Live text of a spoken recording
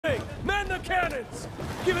cannons!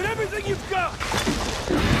 Give it everything you've got!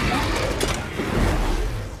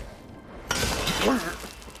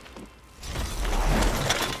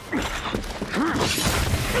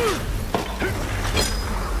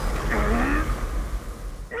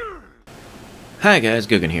 Hi guys,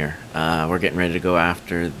 Googen here. We're getting ready to go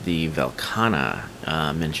after the Velkhana,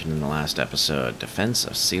 mentioned in the last episode, Defense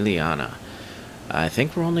of Celiana. I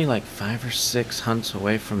think we're only like 5 or 6 hunts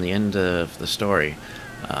away from the end of the story.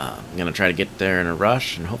 I'm going to try to get there in a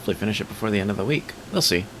rush and hopefully finish it before the end of the week. We'll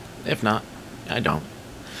see. If not, I don't.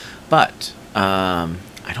 But, I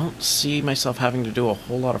don't see myself having to do a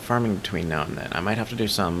whole lot of farming between now and then. I might have to do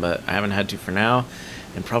some, but I haven't had to for now,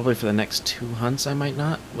 and probably for the next 2 hunts I might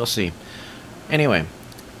not. We'll see. Anyway,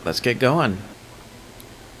 let's get going.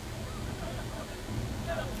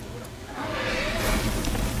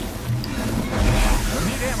 We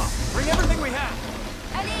need ammo. Bring everything we have.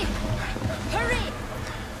 Ali! Hurry!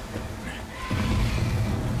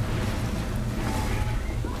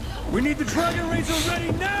 We need the Dragon Razor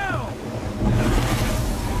ready now!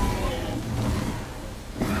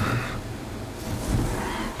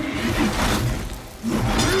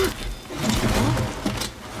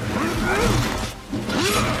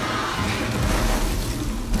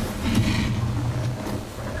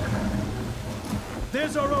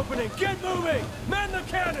 There's our opening! Get moving! Man the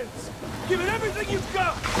cannons! Give it everything you've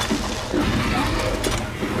got!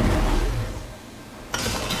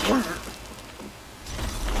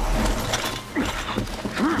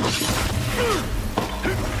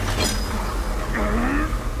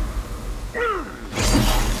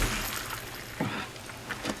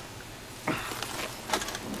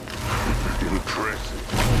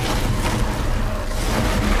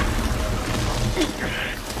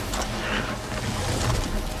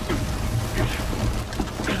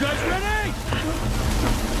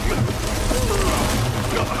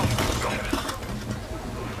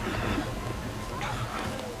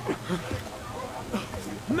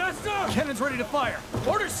 Master! Cannons ready to fire!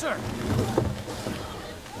 Orders, sir!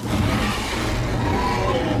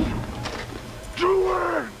 Do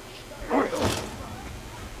it!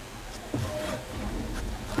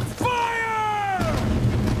 Fire!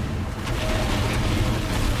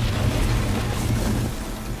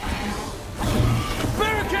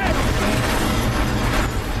 Barricade!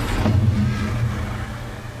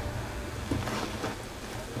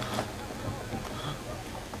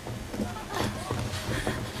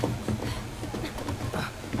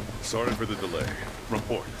 Sorry for the delay.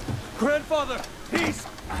 Report. Grandfather, he's...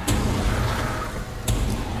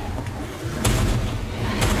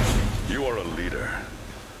 You are a leader.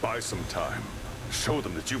 Buy some time. Show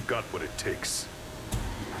them that you've got what it takes.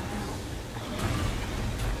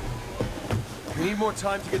 We need more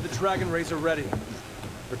time to get the Dragon Razor ready.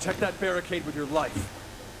 Protect that barricade with your life.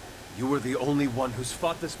 You were the only one who's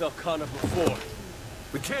fought this Velkhana before.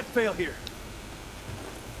 We can't fail here.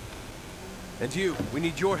 And you, we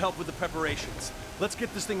need your help with the preparations. Let's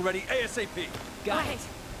get this thing ready ASAP. Got it.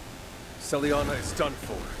 Celiana is done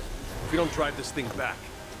for. If we don't drive this thing back,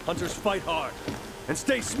 hunters fight hard. And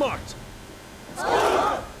stay smart!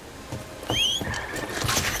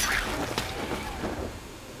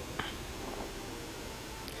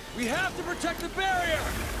 We have to protect the barrier!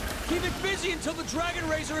 Keep it busy until the Dragon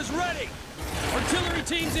Razor is ready! Artillery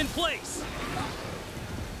team's in place!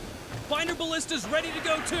 Binder ballista's ready to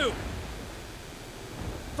go too!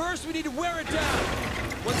 First, we need to wear it down.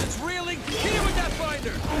 Once it's reeling, hit it with that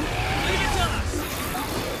binder. Leave it to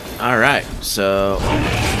us. Alright, so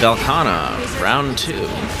Velkhana, round 2.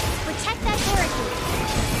 Protect that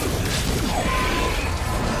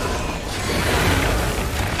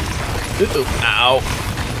barricade. Ooh, ow.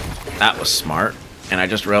 That was smart. And I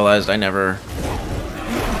just realized I never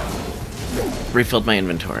refilled my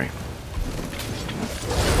inventory.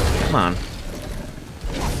 Come on.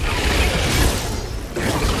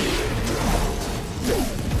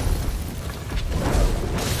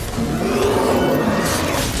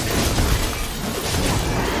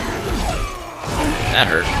 That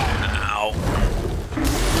hurt. Ow.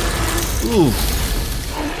 Ooh.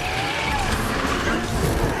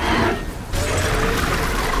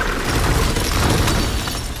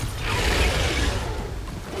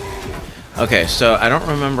 Okay, so I don't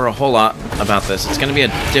remember a whole lot about this. It's going to be a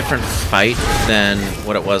different fight than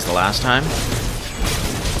what it was the last time.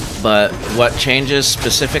 But what changes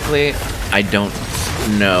specifically, I don't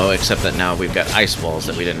know, except that now we've got ice walls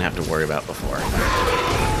that we didn't have to worry about before.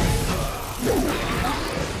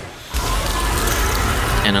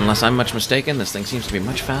 And unless I'm much mistaken, this thing seems to be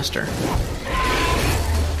much faster.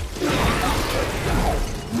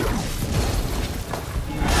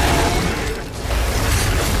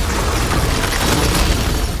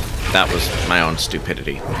 that was my own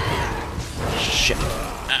stupidity. Shit.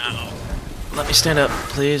 Ow. Let me stand up,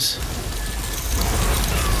 please.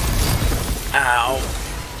 Ow.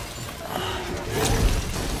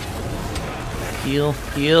 Heal,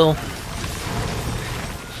 heal.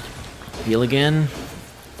 Heal again.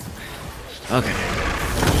 Okay.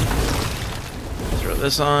 Throw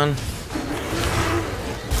this on.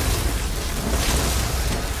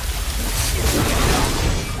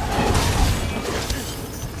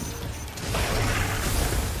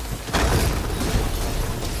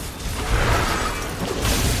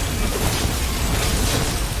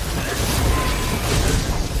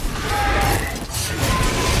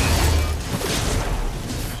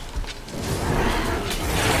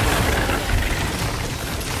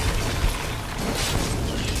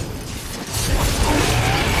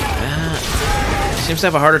 Seems to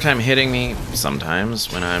have a harder time hitting me sometimes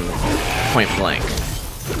when I'm point blank.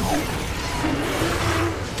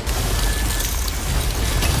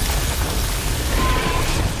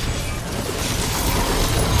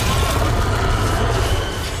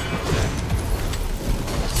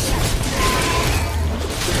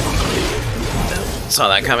 Saw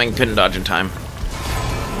that coming, couldn't dodge in time.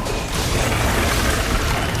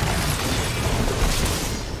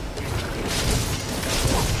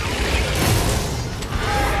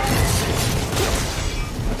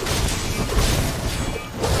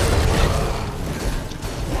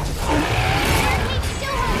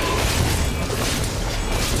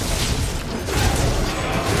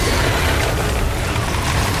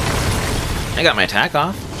 I got my attack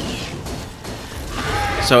off.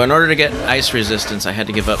 So in order to get ice resistance, I had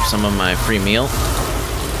to give up some of my free meal,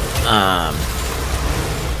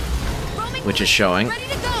 which is showing. Ready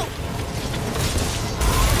to go.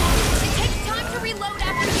 It takes time to reload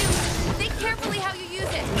after use. Think carefully how you use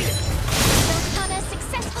it. Velkhana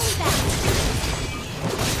successfully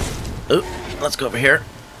back. Oop, let's go over here.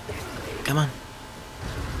 Come on.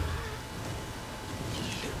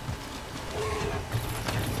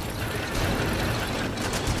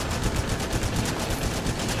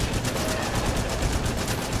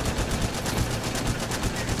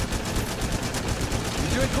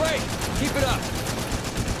 Great! Keep it up!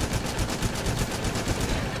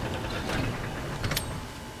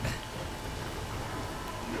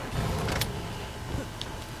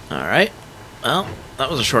 Alright. Well, that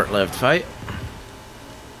was a short-lived fight.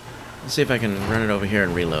 Let's see if I can run it over here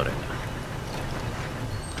and reload it.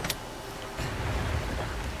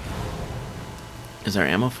 Is there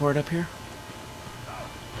ammo for it up here?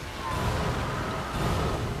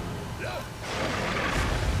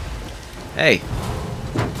 Hey!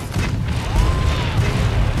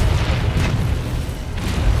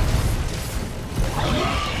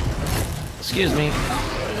 Excuse me.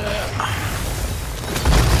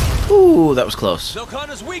 Ooh, that was close.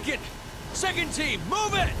 Velkhana's weakened! Second team,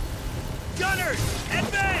 move it! Gunners,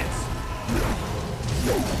 advance!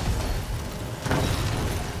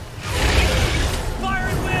 Fire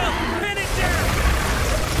at will! Pin it down!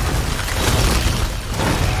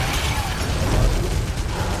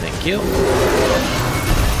 Thank you.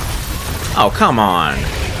 Oh, come on.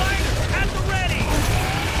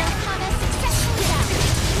 Velkhana successfully back.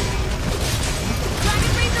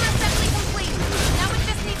 Dragon Razor assembly complete. Now it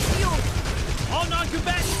just needs fuel. All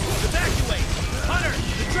non-combatants, evacuate! Hunter,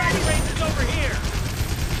 the Dragon Razor's over here!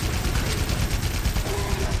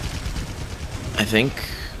 I think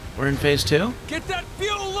we're in phase 2. Get that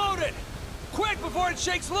fuel loaded! Quick before it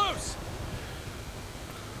shakes loose!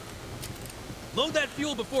 Load that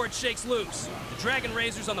fuel before it shakes loose. The Dragon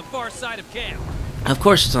Razor's on the far side of camp. Of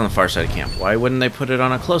course it's on the far side of camp. Why wouldn't they put it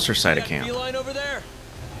on a closer side of That camp? beeline over there?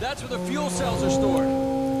 That's where the fuel cells are stored.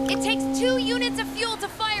 It takes 2 units of fuel to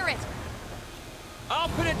fire it. I'll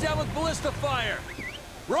pin it down with ballista fire.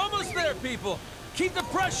 We're almost there, people. Keep the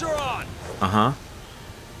pressure on. Uh-huh.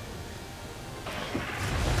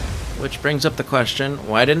 Which brings up the question,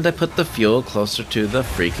 why didn't they put the fuel closer to the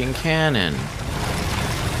freaking cannon?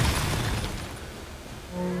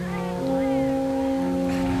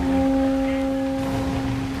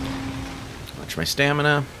 Watch my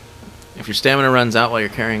stamina. If your stamina runs out while you're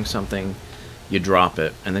carrying something, you drop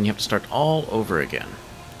it, and then you have to start all over again.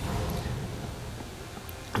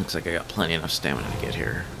 Looks like I got plenty enough stamina to get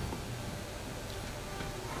here.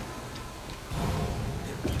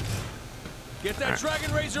 Get that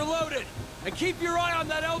Dragon Razor loaded, and keep your eye on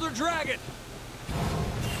that Elder Dragon.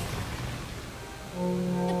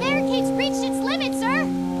 The barricade's reached its limit, sir.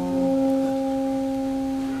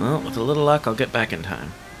 Well, with a little luck, I'll get back in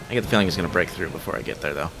time. I get the feeling it's going to break through before I get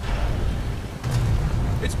there, though.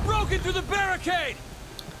 It's broken through the barricade.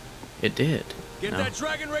 It did. Get No. that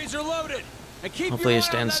Dragon Razor loaded. And keep Hopefully your he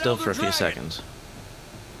eye on stands that still Elder for a few Dragon. seconds.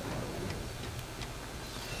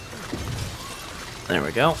 There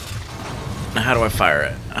we go. Now how do I fire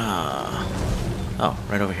it? Oh,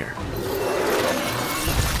 right over here.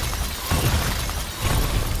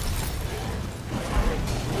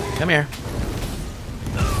 Come here.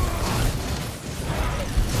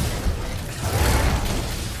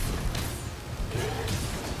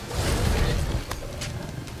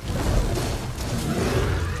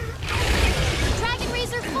 Dragon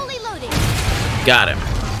Razor fully loaded. Got him.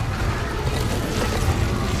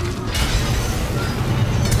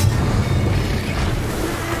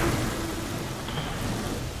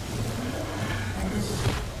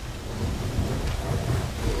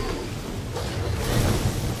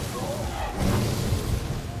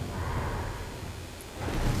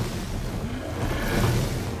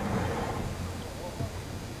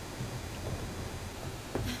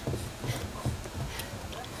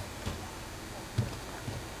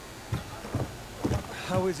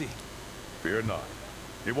 How is he? Fear not.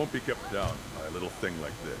 He won't be kept down by a little thing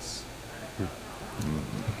like this.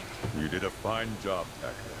 You did a fine job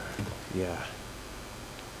back there. Yeah.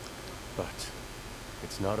 But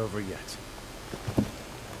it's not over yet.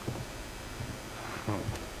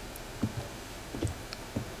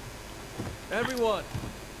 Everyone,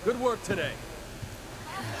 good work today.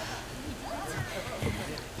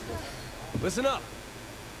 Listen up.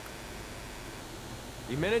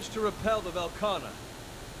 We managed to repel the Velkhana,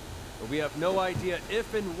 but we have no idea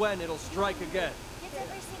if and when it'll strike again. Get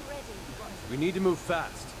everything ready. We need to move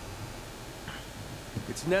fast.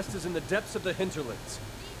 Its nest is in the depths of the hinterlands.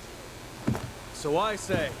 So I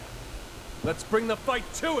say, let's bring the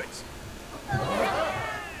fight to it!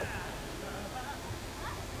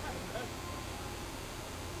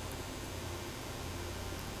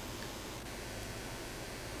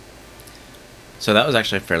 So that was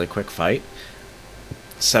actually a fairly quick fight.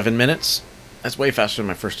 7 minutes. That's way faster than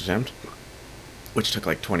my first attempt, which took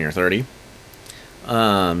like 20 or 30.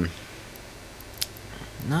 Not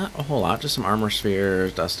a whole lot, just some armor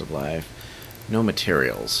spheres, dust of life, no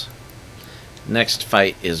materials. Next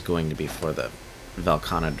fight is going to be for the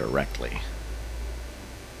Velkhana directly.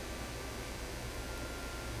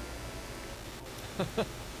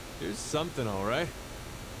 Here's something, all right.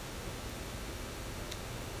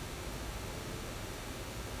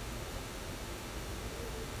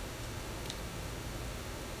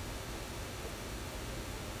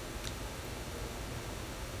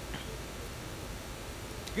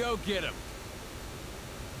 Go get him.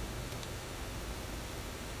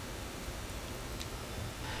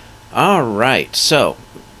 Alright, so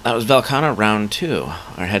that was Velkhana round 2.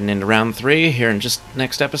 We're heading into round 3 here in just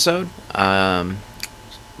next episode.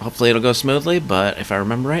 Hopefully it'll go smoothly, but if I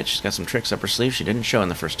remember right, she's got some tricks up her sleeve she didn't show in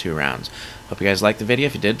the first 2 rounds. Hope you guys liked the video.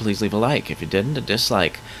 If you did, please leave a like. If you didn't, a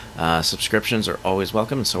dislike. Subscriptions are always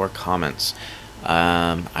welcome, and so are comments.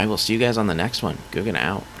 I will see you guys on the next one. Googen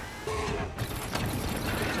out.